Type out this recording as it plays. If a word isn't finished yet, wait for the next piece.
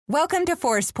Welcome to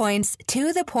ForcePoint's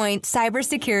To The Point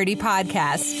Cybersecurity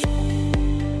Podcast.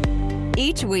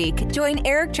 Each week, join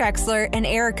Eric Trexler and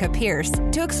Erica Pierce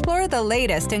to explore the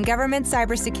latest in government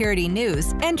cybersecurity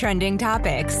news and trending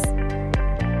topics.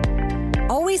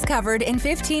 Always covered in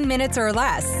 15 minutes or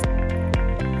less.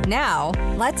 Now,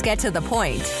 let's get to the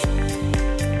point.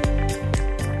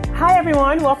 Hi,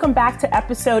 everyone. Welcome back to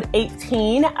episode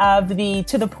 18 of the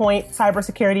To The Point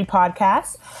Cybersecurity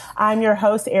Podcast. I'm your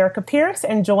host, Erica Pierce,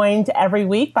 and joined every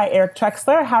week by Eric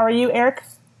Trexler. How are you, Eric?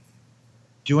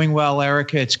 Doing well,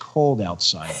 Erica. It's cold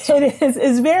outside.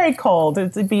 It's very cold.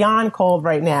 It's beyond cold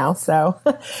right now. So,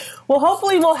 well,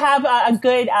 hopefully we'll have a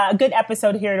good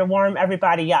episode here to warm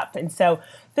everybody up. And so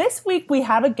this week we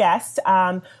have a guest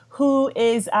who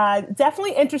is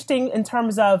definitely interesting in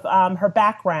terms of her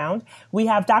background. We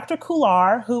have Dr.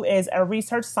 Kular, who is a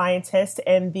research scientist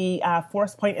in the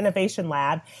ForcePoint Innovation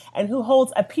Lab and who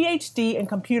holds a PhD in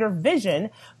computer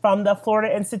vision from the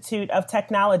Florida Institute of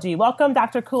Technology. Welcome,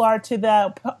 Dr. Kular, to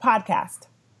the podcast.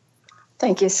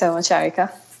 Thank you so much,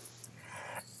 Erica.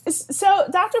 So,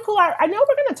 Dr. Kular, I know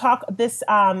we're going to talk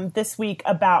this week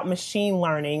about machine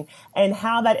learning and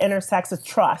how that intersects with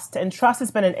trust. And trust has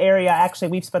been an area, actually,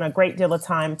 we've spent a great deal of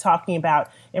time talking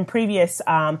about in previous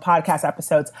podcast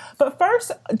episodes. But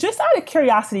first, just out of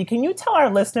curiosity, can you tell our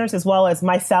listeners, as well as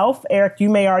myself, Eric, you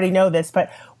may already know this,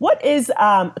 but what is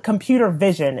computer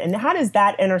vision and how does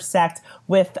that intersect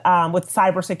with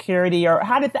cybersecurity, or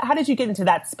how did you get into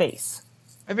that space?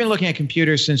 I've been looking at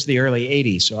computers since the early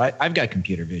 80s, so I've got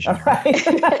computer vision. Right.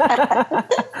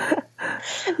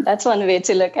 That's one way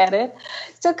to look at it.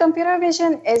 So computer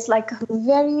vision is like a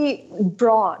very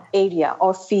broad area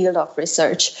or field of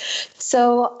research.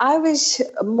 So I was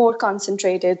more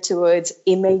concentrated towards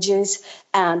images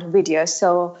and video.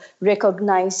 So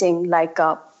recognizing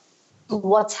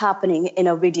what's happening in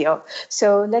a video.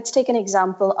 So let's take an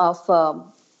example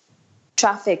of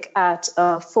traffic at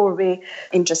a four-way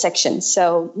intersection.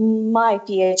 So my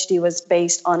PhD was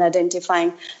based on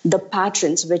identifying the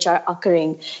patterns which are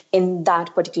occurring in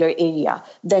that particular area.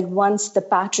 Then once the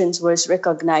patterns was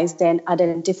recognized, then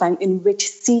identifying in which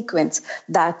sequence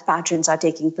that patterns are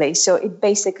taking place. So it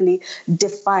basically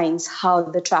defines how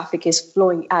the traffic is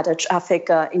flowing at a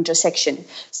traffic intersection.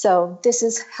 So this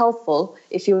is helpful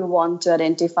if you want to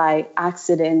identify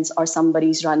accidents or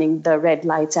somebody's running the red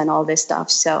lights and all this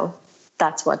stuff. So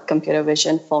that's what computer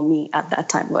vision for me at that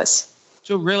time was.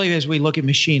 So really, as we look at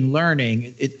machine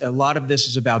learning, a lot of this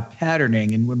is about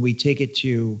patterning. And when we take it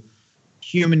to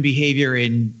human behavior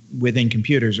within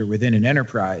computers or within an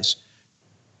enterprise,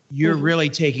 you're really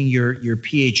taking your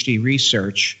PhD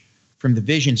research from the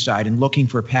vision side and looking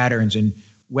for patterns. And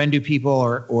when do people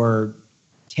or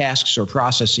tasks or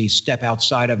processes step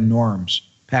outside of norms,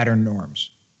 pattern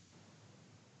norms?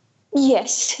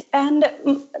 Yes, and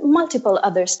multiple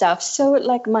other stuff. So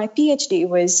like my PhD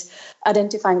was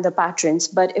identifying the patterns,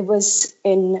 but it was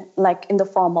in the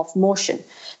form of motion.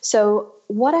 So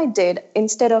what I did,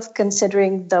 instead of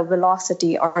considering the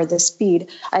velocity or the speed,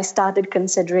 I started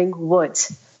considering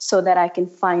words so that I can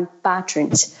find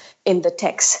patterns in the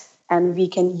text. And we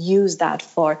can use that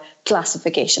for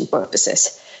classification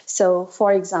purposes. So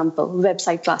for example,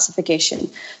 website classification.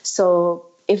 So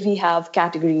if we have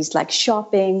categories like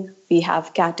shopping, we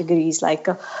have categories like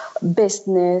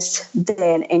business,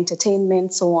 then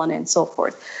entertainment, so on and so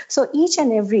forth. So each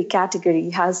and every category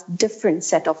has different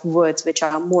set of words which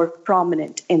are more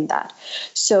prominent in that.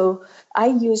 So I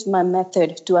use my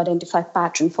method to identify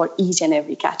pattern for each and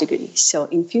every category. So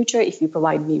in future, if you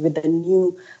provide me with a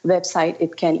new website,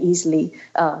 it can easily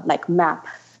map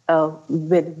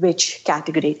with which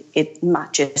category it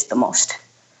matches the most.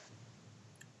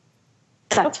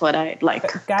 That's what I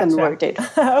Gotcha. Converted.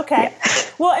 Okay. Yeah.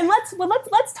 Well, and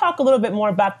let's talk a little bit more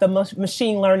about the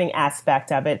machine learning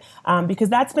aspect of it, because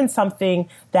that's been something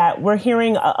that we're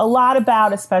hearing a lot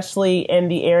about, especially in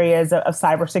the areas of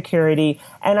cybersecurity.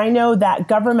 And I know that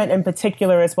government in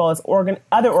particular, as well as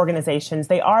other organizations,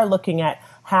 they are looking at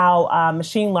how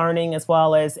machine learning as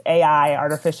well as AI,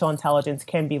 artificial intelligence,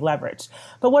 can be leveraged.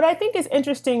 But what I think is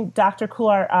interesting, Dr.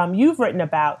 Kular, you've written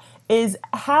about is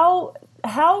how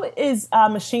is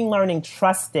machine learning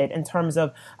trusted in terms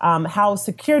of how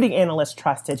security analysts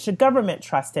trust it? Should government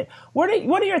trust it? What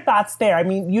are your thoughts there? I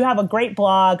mean, you have a great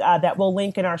blog that we'll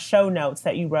link in our show notes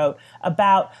that you wrote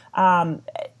about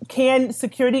can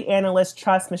security analysts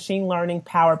trust machine learning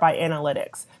powered by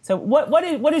analytics? So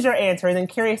what is your answer? And then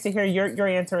curious to hear your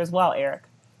answer as well, Eric.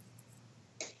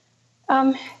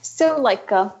 When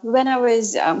I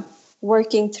was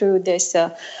working through this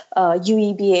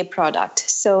UEBA product.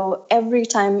 So every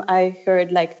time I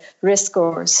heard risk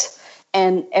scores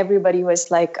And everybody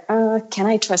was like, can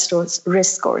I trust those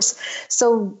risk scores?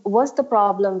 So what's the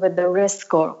problem with the risk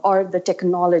score or the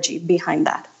technology behind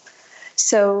that?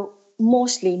 So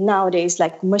mostly nowadays,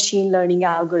 like machine learning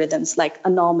algorithms, like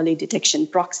anomaly detection,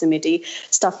 proximity,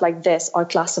 stuff like this, or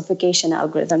classification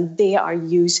algorithm, they are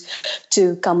used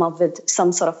to come up with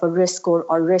some sort of a risk score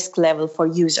or risk level for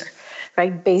user,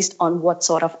 right? Based on what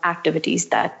sort of activities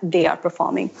that they are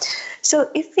performing. So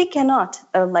if we cannot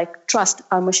trust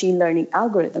our machine learning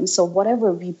algorithms, so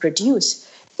whatever we produce,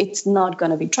 it's not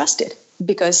going to be trusted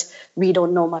because we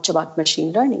don't know much about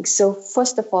machine learning. So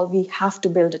first of all, we have to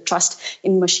build a trust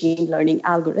in machine learning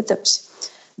algorithms.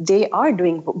 They are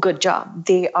doing a good job.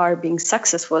 They are being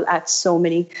successful at so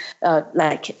many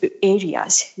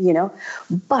areas,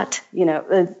 but,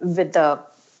 with the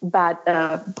bad,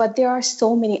 but there are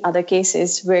so many other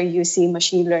cases where you see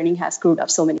machine learning has screwed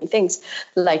up so many things.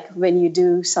 Like when you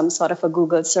do some sort of a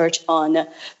Google search on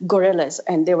gorillas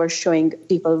and they were showing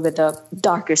people with a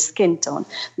darker skin tone,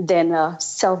 then a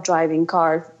self-driving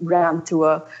car ran through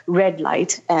a red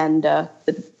light and a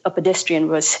pedestrian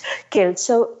was killed.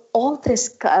 So all this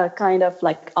kind of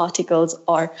like articles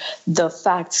or the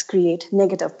facts create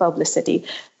negative publicity,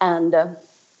 and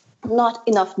not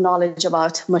enough knowledge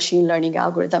about machine learning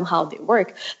algorithm, how they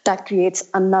work, that creates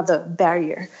another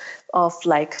barrier of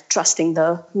like trusting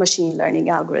the machine learning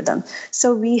algorithm.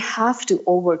 So we have to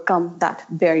overcome that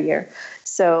barrier.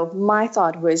 So my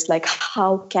thought was like,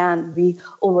 how can we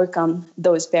overcome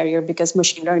those barriers? Because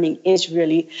machine learning is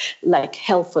really like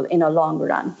helpful in a long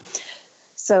run.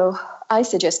 So I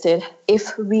suggested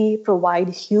if we provide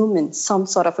humans some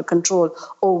sort of a control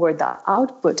over the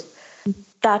output,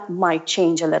 that might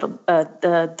change a little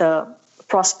the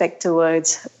prospect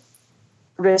towards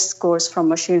risk scores from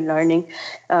machine learning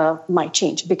might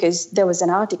change. Because there was an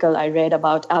article I read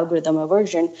about algorithm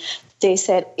aversion. They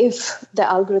said if the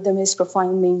algorithm is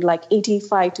performing like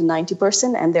 85 to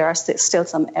 90%, and there are still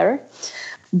some error,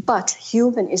 but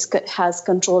human has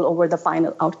control over the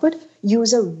final output,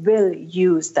 user will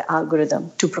use the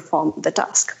algorithm to perform the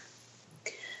task.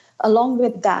 Along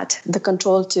with that, the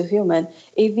control to human,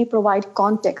 if we provide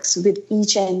context with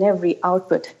each and every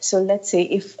output. So let's say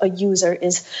if a user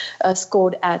is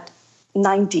scored at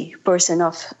 90%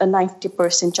 of a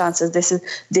 90% chances,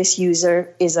 this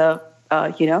user is a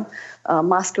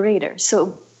masquerader.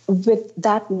 So with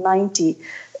that 90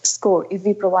 score, if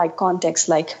we provide context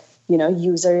like,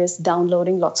 user is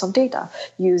downloading lots of data.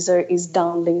 User is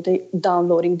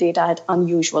downloading data at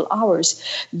unusual hours.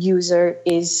 User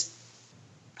is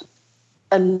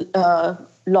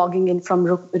logging in from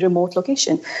remote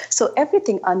location. So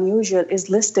everything unusual is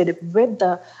listed with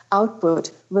the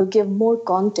output will give more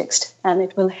context, and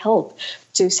it will help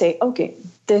to say, okay,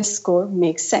 this score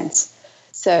makes sense.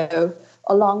 So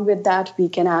along with that, we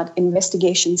can add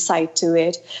investigation side to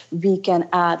it. We can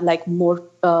add like more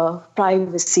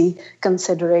privacy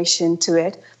consideration to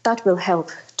it. That will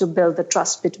help to build the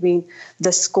trust between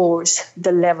the scores,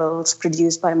 the levels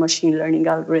produced by machine learning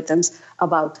algorithms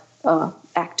about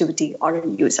activity or a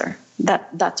user.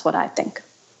 That's what I think.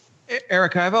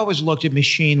 Erica, I've always looked at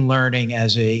machine learning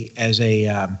as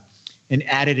an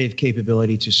additive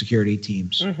capability to security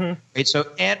teams. Mm-hmm. Right? So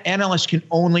analysts can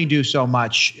only do so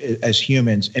much as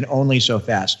humans and only so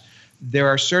fast. There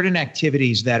are certain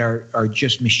activities that are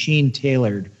just machine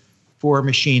tailored for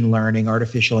machine learning,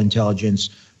 artificial intelligence,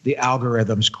 the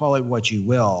algorithms, call it what you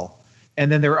will.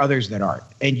 And then there are others that aren't.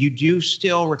 And you do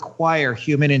still require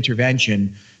human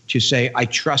intervention to say, I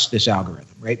trust this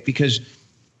algorithm, right? Because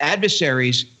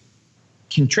adversaries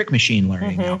can trick machine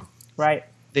learning. Mm-hmm. Right.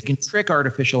 They can trick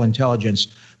artificial intelligence.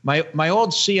 My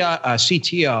old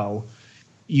CTO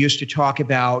used to talk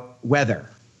about weather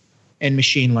and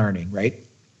machine learning, right?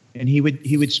 And he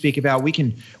would speak about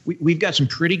we've got some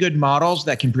pretty good models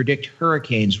that can predict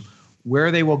hurricanes,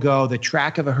 where they will go, the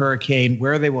track of a hurricane,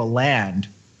 where they will land,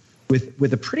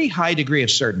 with a pretty high degree of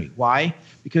certainty. Why?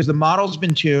 Because the model's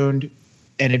been tuned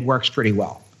and it works pretty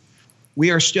well.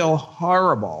 We are still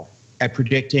horrible at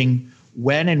predicting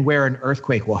when and where an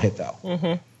earthquake will hit, though.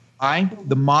 Mm-hmm.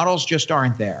 The models just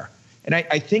aren't there. And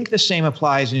I think the same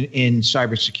applies in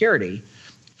cybersecurity.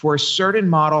 For certain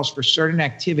models, for certain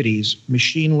activities,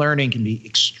 machine learning can be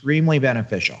extremely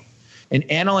beneficial. An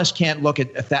analyst can't look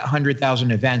at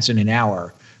 100,000 events in an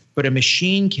hour, but a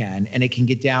machine can, and it can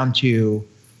get down to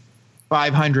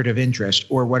 500 of interest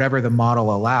or whatever the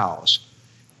model allows.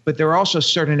 But there are also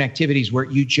certain activities where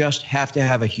you just have to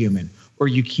have a human or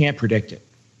you can't predict it.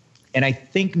 And I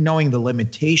think knowing the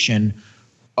limitation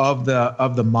of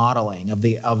the modeling of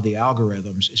the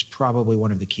algorithms is probably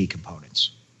one of the key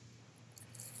components.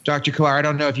 Dr. Kalar, I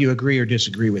don't know if you agree or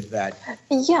disagree with that.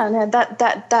 Yeah, no,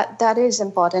 that is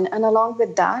important. And along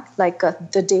with that,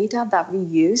 the data that we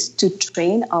use to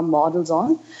train our models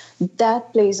on,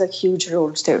 that plays a huge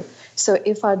role too. So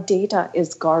if our data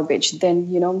is garbage,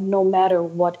 then, no matter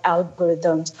what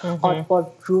algorithms or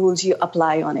what rules you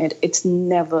apply on it, it's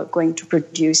never going to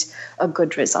produce a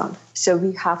good result. So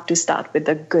we have to start with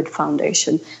a good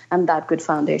foundation, and that good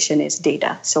foundation is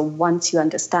data. So once you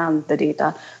understand the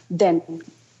data, then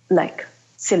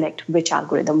select which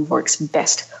algorithm works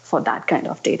best for that kind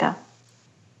of data.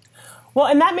 Well,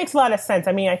 and that makes a lot of sense.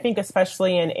 I mean, I think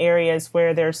especially in areas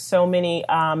where there's so many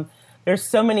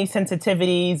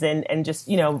sensitivities and just,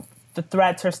 the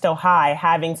threats are still high,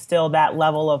 having still that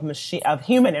level of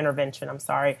human intervention,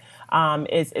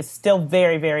 is still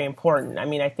very, very important. I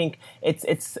mean, I think it's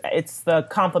the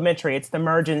complementary, it's the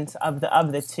mergence of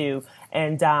the two.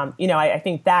 And, I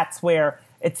think that's where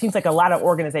it seems like a lot of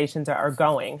organizations are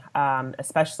going,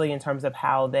 especially in terms of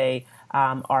how they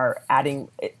are adding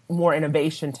more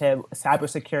innovation to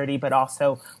cybersecurity, but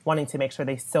also wanting to make sure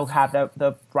they still have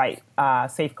the right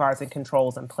safeguards and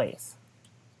controls in place.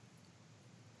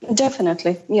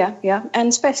 Definitely. Yeah. And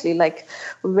especially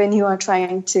when you are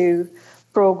trying to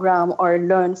program or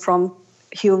learn from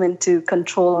human to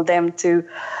control them to,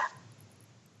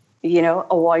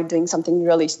 avoid doing something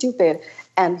really stupid.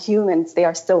 And humans, they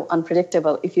are so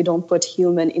unpredictable. If you don't put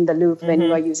human in the loop when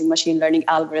you are using machine learning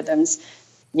algorithms,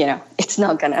 it's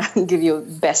not going to give you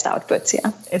best outputs.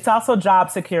 Yeah. It's also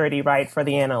job security, right, for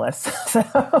the analysts. We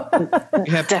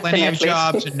have plenty of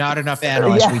jobs and not enough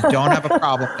analysts. Yeah. We don't have a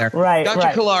problem there. Right.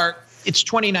 Dr. Kalar, it's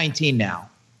 2019 now.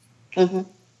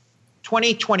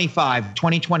 2025,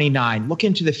 2029, look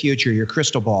into the future, your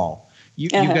crystal ball.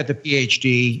 You've got the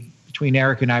PhD. Between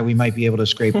Eric and I, we might be able to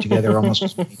scrape together almost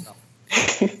as many.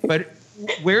 But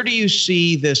where do you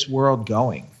see this world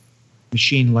going?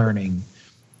 Machine learning,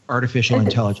 artificial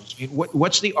intelligence. I mean,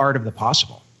 what's the art of the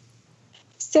possible?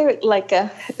 So,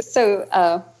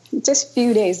 just a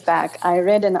few days back, I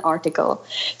read an article.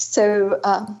 So,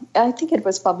 I think it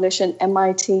was published in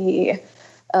MIT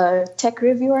Tech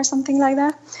Review or something like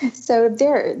that. So,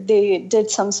 they did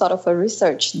some sort of a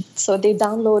research. So, they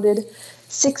downloaded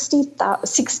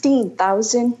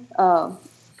 16,000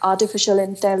 artificial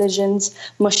intelligence,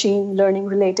 machine learning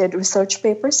related research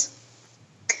papers.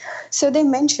 So they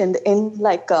mentioned in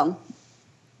 50s,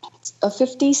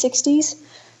 60s,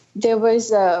 there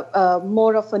was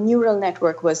more of a neural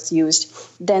network was used.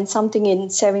 Then something in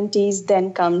 70s,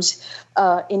 then comes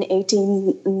in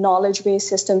 18 knowledge-based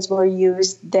systems were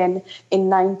used. Then in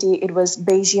 90, it was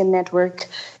Bayesian network.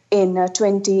 In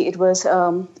 20, it was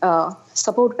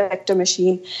support vector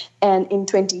machine. And in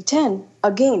 2010,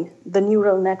 again, the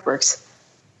neural networks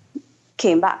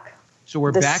came back. So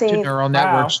we're back to neural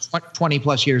networks 20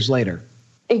 plus years later.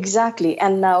 Exactly.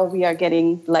 And now we are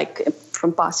getting,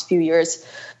 from past few years,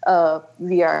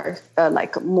 we are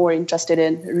more interested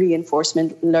in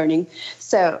reinforcement learning.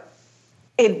 So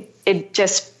it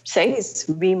just says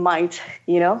we might,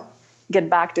 get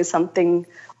back to something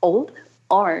old,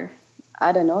 or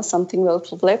I don't know, something will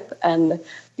flip and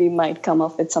we might come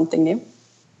up with something new.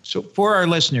 So for our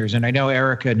listeners, and I know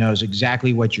Erica knows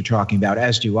exactly what you're talking about,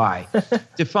 as do I,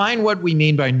 define what we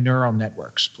mean by neural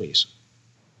networks, please.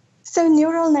 So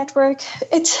neural network,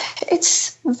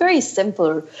 it's very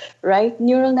simple, right?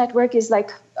 Neural network is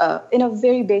in a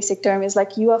very basic term, is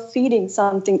like you are feeding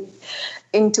something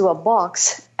into a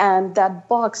box, and that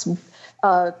box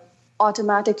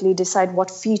automatically decide what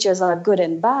features are good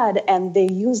and bad, and they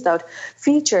use that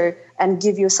feature and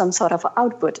give you some sort of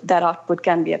output. That output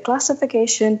can be a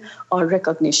classification or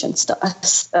recognition sort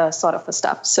of a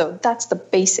stuff. So that's the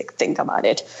basic thing about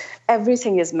it.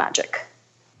 Everything is magic.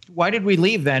 Why did we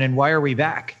leave then, and why are we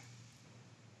back?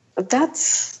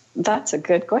 That's a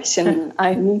good question.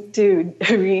 I need to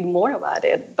read more about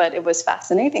it, but it was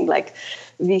fascinating.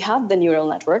 We had the neural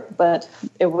network, but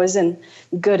it wasn't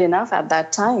good enough at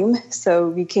that time. So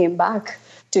we came back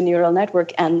to neural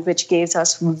network, and which gave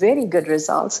us very good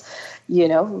results,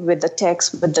 with the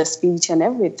text, with the speech and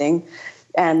everything.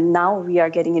 And now we are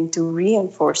getting into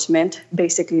reinforcement,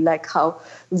 basically how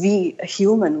we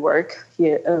human work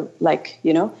here.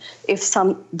 If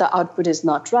the output is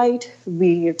not right,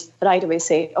 we right away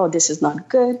say, oh, this is not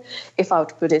good. If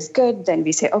output is good, then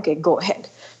we say, okay, go ahead.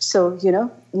 So,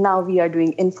 now we are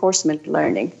doing enforcement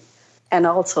learning and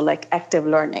also active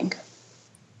learning.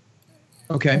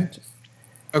 Okay.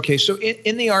 So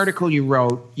in the article you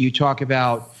wrote, you talk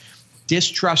about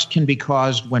distrust can be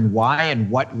caused when why and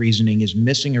what reasoning is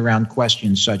missing around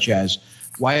questions such as,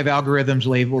 why have algorithms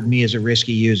labeled me as a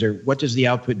risky user? What does the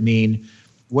output mean?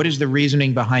 What is the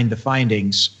reasoning behind the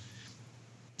findings?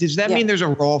 Does that mean there's a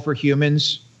role for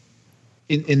humans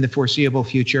in the foreseeable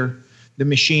future? The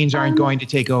machines aren't going to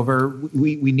take over.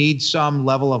 We need some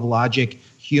level of logic,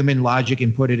 human logic,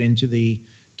 and put it into the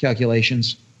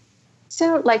calculations.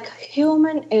 So like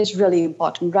human is really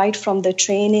important, right? From the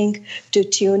training to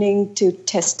tuning to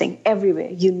testing,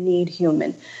 everywhere you need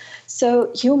human.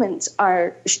 So humans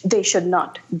they should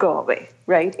not go away,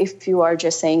 right? If you are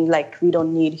just saying like, we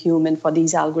don't need human for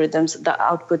these algorithms, the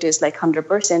output is like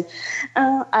 100%,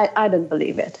 I don't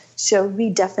believe it. So we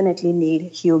definitely need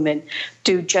human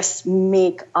to just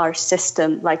make our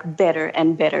system like better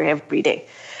and better every day.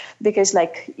 Because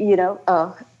like,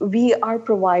 we are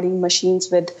providing machines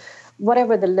with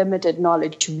whatever the limited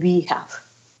knowledge we have,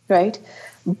 right?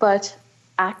 But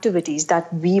activities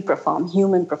that we perform,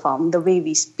 human perform, the way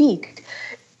we speak,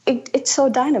 it's so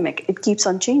dynamic. It keeps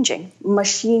on changing.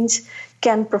 Machines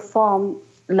can perform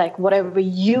like whatever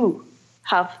you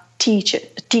have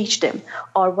teach them,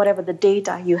 or whatever the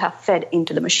data you have fed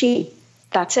into the machine.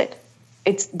 That's it.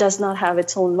 It does not have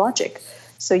its own logic.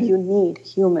 So you need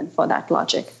human for that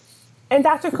logic. And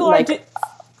Dr. Kular,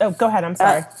 go ahead. I'm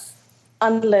sorry.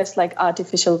 Unless like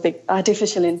artificial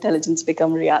intelligence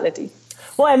become reality.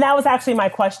 Well, and that was actually my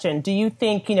question. Do you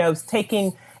think,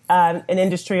 taking an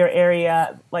industry or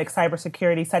area like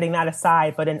cybersecurity, setting that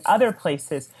aside, but in other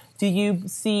places, do you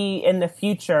see in the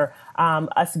future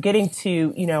us getting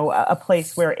to, a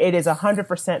place where it is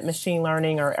 100% machine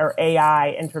learning or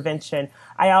AI intervention?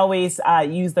 I always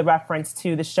use the reference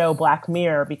to the show Black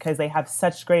Mirror because they have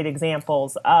such great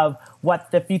examples of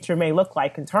what the future may look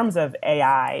like in terms of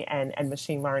AI and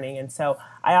machine learning. And so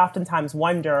I oftentimes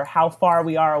wonder how far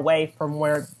we are away from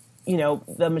where,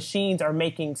 the machines are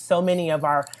making so many of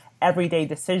our everyday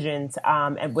decisions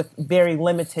and with very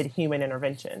limited human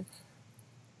intervention.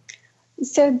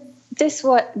 So this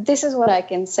is what I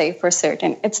can say for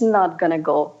certain. It's not going to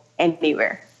go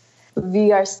anywhere.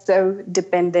 We are so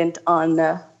dependent on,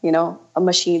 a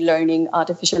machine learning,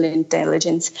 artificial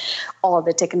intelligence, all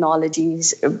the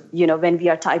technologies. When we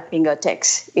are typing a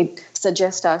text, it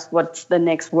suggests us what the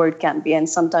next word can be, and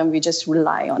sometimes we just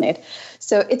rely on it.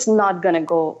 So it's not going to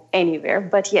go anywhere.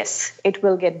 But yes, it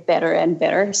will get better and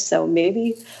better. So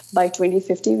maybe by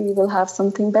 2050, we will have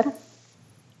something better.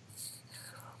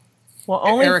 Well,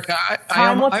 only Erica,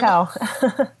 time will tell.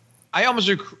 I almost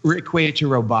equate it to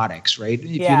robotics, right? If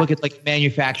you look at like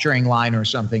manufacturing line or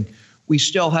something, we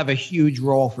still have a huge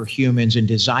role for humans in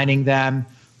designing them,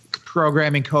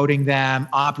 programming, coding them,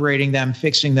 operating them,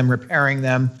 fixing them, repairing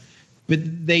them. But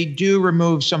they do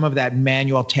remove some of that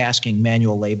manual tasking,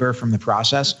 manual labor from the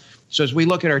process. So as we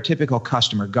look at our typical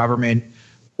customer, government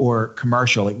or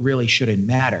commercial, it really shouldn't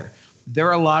matter. There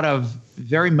are a lot of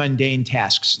very mundane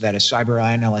tasks that a cyber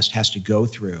analyst has to go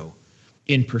through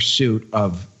in pursuit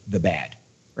of the bad,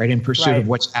 right? In pursuit of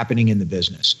what's happening in the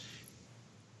business.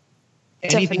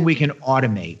 Anything we can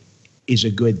automate is a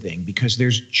good thing because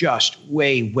there's just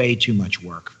way, way too much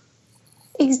work.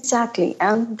 Exactly.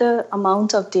 And the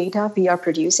amount of data we are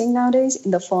producing nowadays in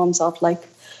the forms of like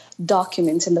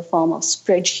documents, in the form of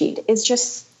spreadsheet, is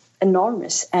just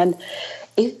enormous. And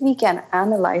if we can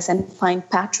analyze and find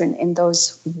pattern in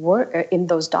those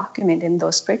documents, in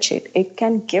those spreadsheets, it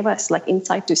can give us like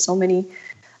insight to so many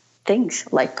things,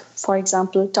 like, for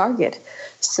example, Target.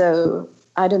 So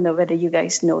I don't know whether you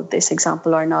guys know this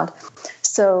example or not.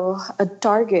 So a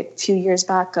Target, a few years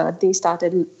back, they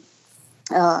started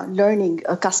learning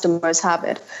a customer's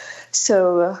habit.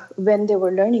 So when they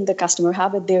were learning the customer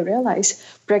habit, they realized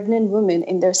pregnant women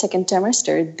in their second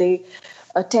trimester, they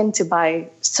tend to buy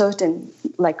certain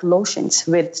like lotions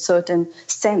with certain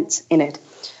scents in it.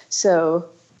 So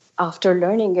after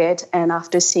learning it and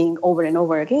after seeing over and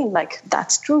over again, like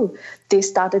that's true, they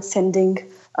started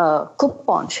sending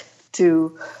coupons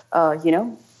to,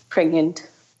 pregnant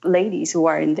ladies who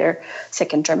are in their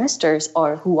second trimesters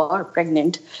or who are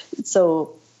pregnant.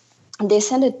 So they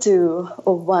sent it to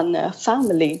one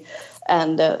family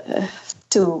and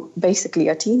to basically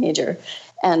a teenager.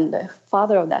 And the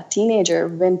father of that teenager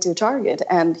went to Target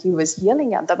and he was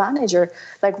yelling at the manager,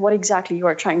 like, what exactly you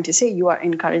are trying to say? You are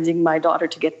encouraging my daughter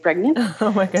to get pregnant.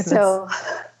 Oh, my goodness.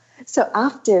 So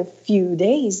after a few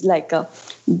days, like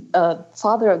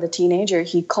father of the teenager,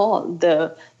 he called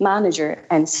the manager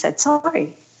and said,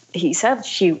 sorry. He said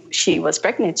she was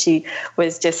pregnant. She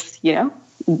was just,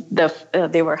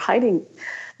 they were hiding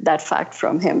that fact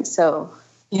from him. So,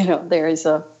 there is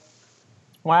a...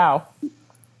 Wow.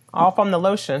 All from the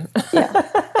lotion. Yeah,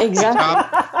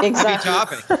 exactly. Exactly.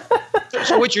 Topic.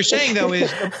 So what you're saying, though,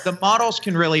 is the models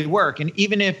can really work. And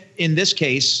even if, in this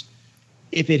case,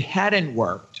 if it hadn't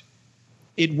worked,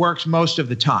 it works most of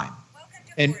the time.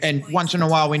 And once in a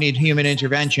while, we need human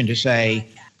intervention to say,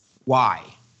 Why?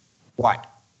 What?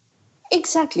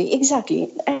 Exactly.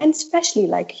 And especially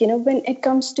when it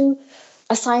comes to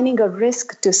assigning a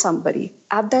risk to somebody,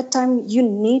 at that time, you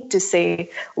need to say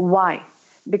why.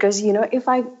 Because, if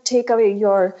I take away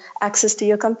your access to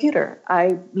your computer,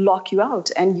 I lock you out,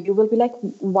 and you will be like,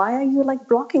 why are you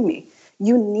blocking me?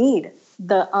 You need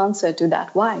the answer to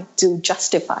that why to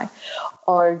justify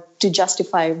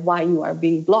why you are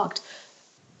being blocked.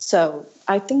 So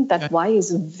I think that why is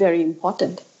very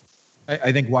important.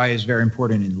 I think why is very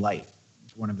important in life.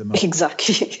 It's one of the most.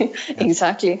 Exactly.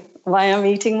 Exactly. Why I'm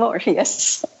eating more.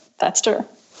 Yes, that's true.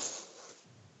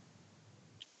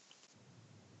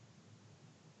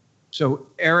 So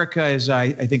Erica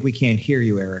I think we can't hear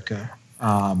you, Erica.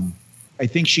 I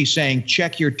think she's saying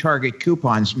check your Target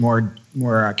coupons more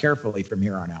carefully from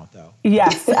here on out, though.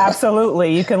 Yes,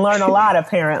 absolutely. You can learn a lot,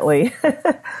 apparently.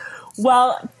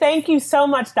 Well, thank you so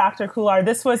much, Dr. Kullar.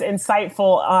 This was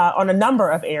insightful on a number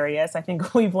of areas. I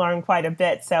think we've learned quite a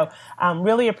bit. So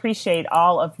really appreciate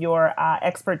all of your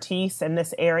expertise in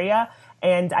this area.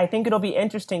 And I think it'll be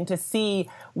interesting to see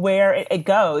where it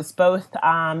goes, both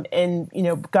in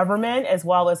government as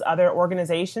well as other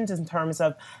organizations, in terms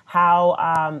of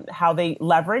how they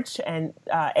leverage and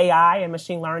AI and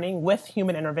machine learning with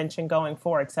human intervention going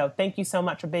forward. So thank you so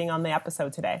much for being on the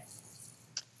episode today.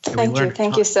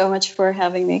 Thank you so much for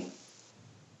having me.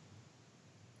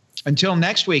 Until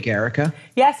next week, Erica.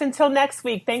 Yes, until next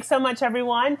week. Thanks so much,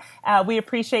 everyone. We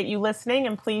appreciate you listening,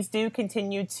 and please do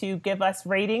continue to give us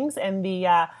ratings in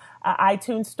the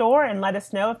iTunes store and let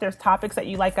us know if there's topics that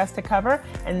you'd like us to cover.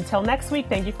 And until next week,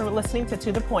 thank you for listening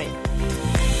to The Point.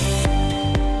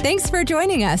 Thanks for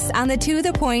joining us on the To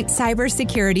The Point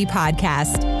Cybersecurity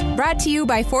Podcast, brought to you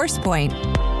by ForcePoint.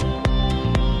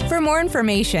 For more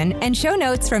information and show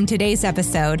notes from today's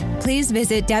episode, please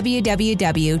visit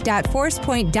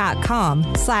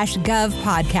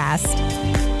www.forcepoint.com/govpodcast.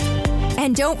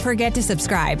 And don't forget to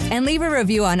subscribe and leave a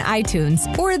review on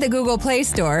iTunes or the Google Play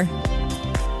Store.